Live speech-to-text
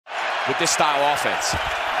with this style offense.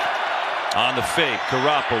 On the fake,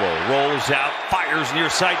 Garoppolo rolls out, fires near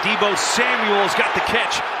side. Deebo Samuel's got the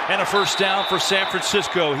catch and a first down for San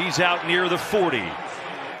Francisco. He's out near the 40.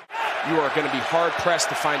 You are going to be hard-pressed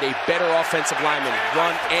to find a better offensive lineman,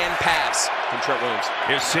 run and pass, than Trent Williams.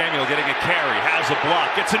 Here's Samuel getting a carry, has a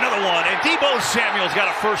block, gets another one, and Deebo Samuel's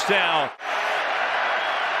got a first down.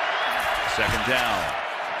 Second down.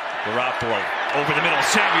 Garoppolo over the middle.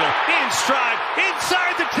 Samuel in stride,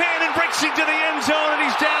 inside the 10, and breaks into the end zone, and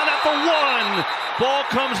he's down at the 1. Ball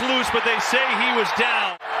comes loose, but they say he was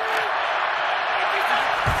down.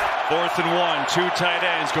 4th and 1, 2 tight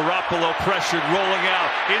ends. Garoppolo pressured, rolling out,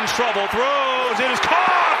 in trouble, throws, it is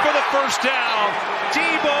caught for the first down.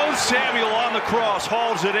 Deebo Samuel on the cross,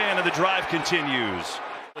 hauls it in, and the drive continues.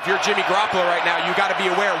 If you're Jimmy Garoppolo right now, you got to be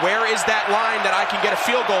aware, where is that line that I can get a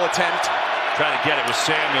field goal attempt? Trying to get it with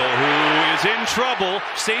Samuel, who is in trouble,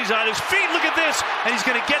 stays on his feet, look at this, and he's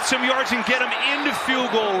going to get some yards and get him into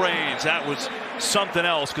field goal range. That was something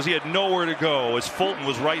else, because he had nowhere to go, as Fulton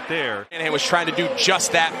was right there. And he was trying to do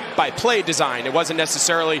just that by play design. It wasn't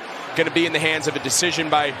necessarily going to be in the hands of a decision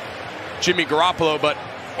by Jimmy Garoppolo, but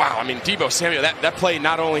wow, I mean, Deebo Samuel, that play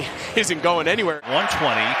not only isn't going anywhere. 120,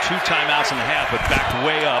 2 timeouts and a half, but backed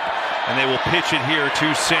way up, and they will pitch it here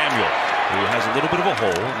to Samuel, who has a little bit of a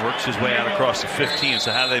hole, works his way out across the 15.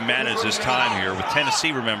 So how do they manage this time here? With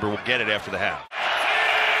Tennessee, remember, will get it after the half.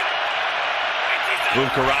 Move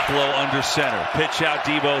Garoppolo under center. Pitch out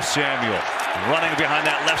Deebo Samuel. Running behind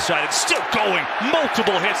that left side. It's still going.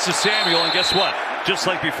 Multiple hits to Samuel. And guess what? Just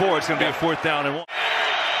like before, it's going to be a 4th down and 1.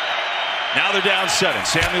 Now they're down 7.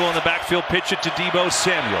 Samuel in the backfield. Pitch it to Deebo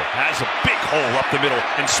Samuel. Has a big hole up the middle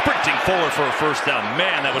and sprinting forward for a first down.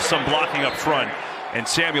 Man, that was some blocking up front. And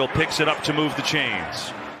Samuel picks it up to move the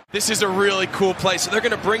chains. This is a really cool play. So they're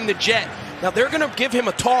going to bring the jet. Now they're going to give him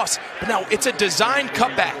a toss. But now it's a designed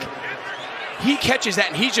cutback. He catches that,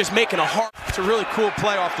 and he's just making a hard. It's a really cool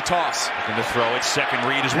play off the toss. Looking to throw it. Second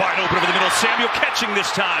read is wide open over the middle. Samuel catching this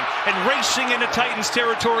time and racing into Titans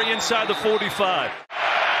territory inside the 45.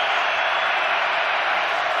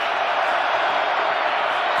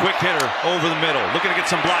 Quick hitter over the middle. Looking to get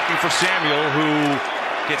some blocking for Samuel, who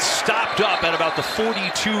gets stopped up at about the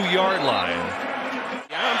 42-yard line.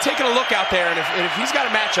 Yeah, I'm taking a look out there, and if he's got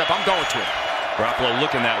a matchup, I'm going to him. Garoppolo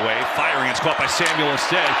looking that way, firing. It's caught by Samuel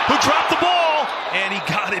instead, who dropped the ball, and he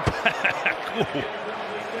got it back. Ooh.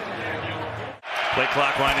 Play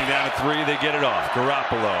clock winding down at 3. They get it off.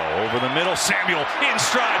 Garoppolo over the middle. Samuel in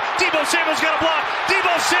stride. Deebo Samuel's got a block.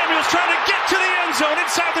 Deebo Samuel's trying to get to the end zone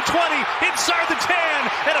inside the 20, inside the 10,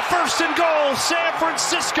 and a 1st and goal, San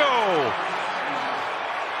Francisco.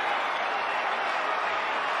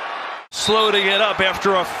 Slow to get up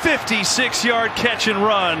after a 56-yard catch and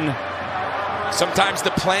run. Sometimes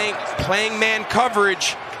the playing man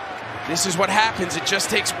coverage, this is what happens. It just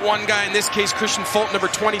takes one guy. In this case, Christian Fulton, number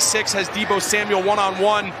 26, has Deebo Samuel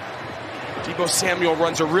one-on-one. Deebo Samuel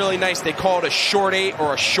runs a really nice, they call it a short 8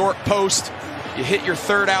 or a short post. You hit your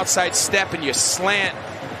 3rd outside step and you slant.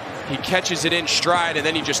 He catches it in stride, and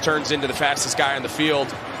then he just turns into the fastest guy on the field.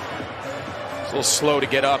 It's a little slow to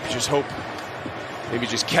get up. You just hope maybe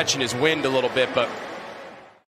just catching his wind a little bit, but